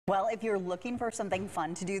Well, if you're looking for something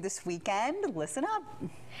fun to do this weekend, listen up.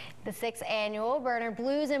 The 6th annual Bernard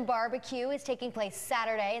Blues and BBQ is taking place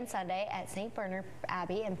Saturday and Sunday at St. Bernard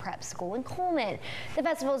Abbey and Prep School in Coleman. The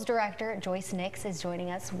festival's director, Joyce Nix, is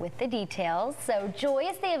joining us with the details. So,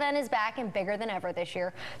 Joyce, the event is back and bigger than ever this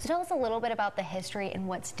year. So tell us a little bit about the history and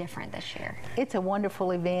what's different this year. It's a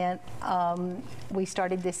wonderful event. We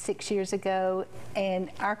started this 6 years ago, and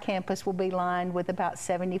our campus will be lined with about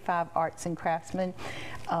 75 arts and craftsmen.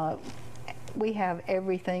 We have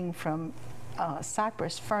everything from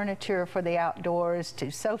cypress furniture for the outdoors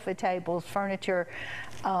to sofa tables, furniture,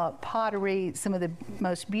 pottery, some of the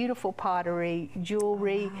most beautiful pottery,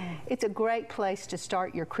 jewelry. Oh, wow. It's a great place to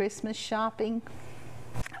start your Christmas shopping.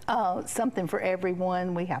 Something for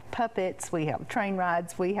everyone. We have puppets, we have train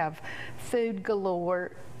rides, we have food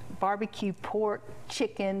galore, barbecue pork,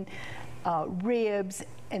 chicken, ribs,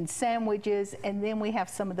 and sandwiches, and then we have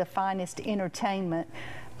some of the finest entertainment.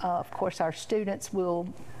 Of course, our students will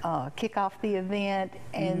kick off the event,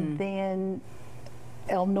 and then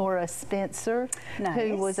Elnora Spencer,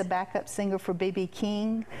 who was a backup singer for B.B.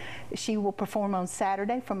 King. She will perform on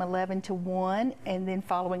Saturday from 11 to 1, and then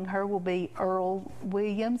following her will be Earl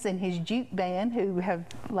Williams and his Juke Band, who have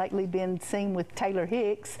lately been seen with Taylor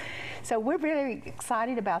Hicks. So we're very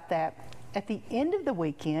excited about that. At the end of the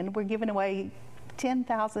weekend, we're giving away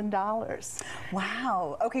 $10,000.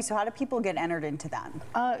 Wow. Okay, so how do people get entered into that?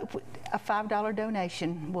 A $5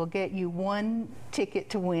 donation will get you one ticket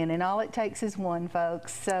to win, and all it takes is one,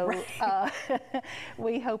 folks. So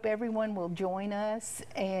we hope everyone will join us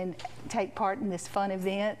and take part in this fun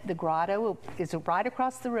event. The grotto is right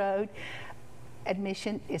across the road.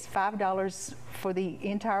 Admission is $5 for the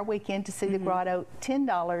entire weekend to see the grotto,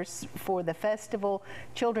 $10 for the festival.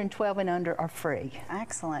 Children 12 and under are free.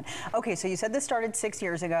 Excellent. Okay, so you said this started 6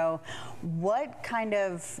 years ago. What kind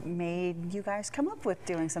of made you guys come up with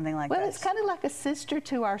doing something like this? Well, it's kind of like a sister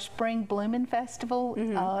to our Spring Bloomin' Festival,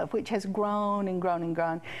 which has grown and grown and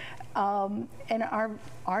grown. And our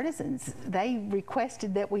artisans, they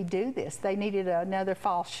requested that we do this. They needed another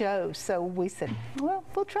fall show, so we said, well,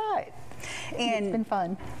 we'll try it. And it's been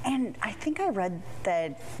fun. And I think I read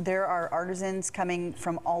that there are artisans coming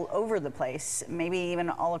from all over the place, maybe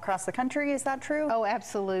even all across the country. Is that true? Oh,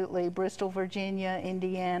 absolutely. Bristol, Virginia,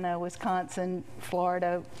 Indiana, Wisconsin,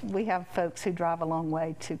 Florida. We have folks who drive a long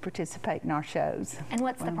way to participate in our shows. And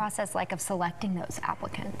what's the process like of selecting those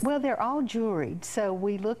applicants? Well, they're all juried, so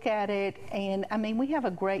we look at it, and I mean, we have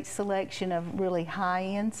a great selection of really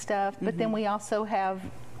high-end stuff, but then we also have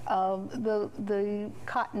the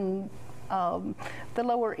cotton, the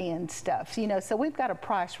lower end stuff, you know, so we've got a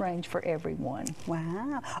price range for everyone.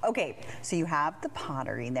 Wow. Okay, so you have the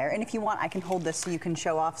pottery there, and if you want, I can hold this so you can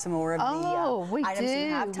show off some more of the items you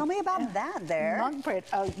have. Tell me about that there. Monk bread.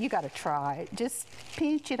 Oh, you got to try it. Just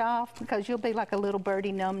pinch it off because you'll be like a little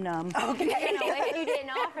birdie num-num. Okay. You didn't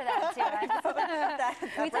offer that to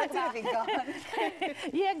us. We talked about it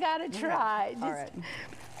gone. You got to try. All right.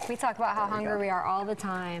 We talk about how hungry we are all the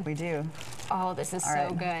time. We do. Oh, this is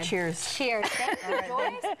so good. Cheers. Cheers. Thank you,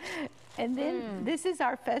 Joyce. And then this is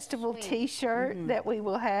our festival T-shirt that we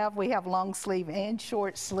will have. We have long sleeve and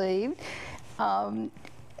short sleeve.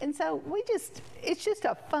 And so it's just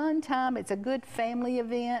a fun time. It's a good family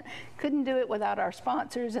event. Couldn't do it without our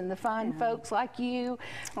sponsors and the fine folks like you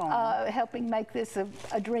helping make this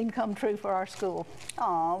a dream come true for our school.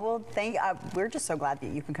 Oh, well, we're just so glad that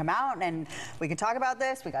you can come out and we can talk about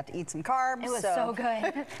this. We got to eat some carbs. It was so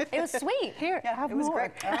good. It was sweet. Here, have it was more.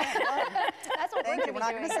 great. All right, well, that's what we're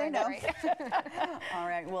not going to say no. Right. All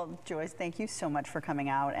right. Well, Joyce, thank you so much for coming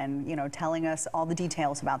out and telling us all the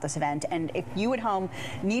details about this event. And if you at home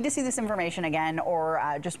need to see this information again or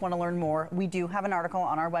just want to learn more, we do have an article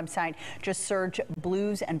on our website. Just search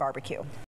Blues and BBQ.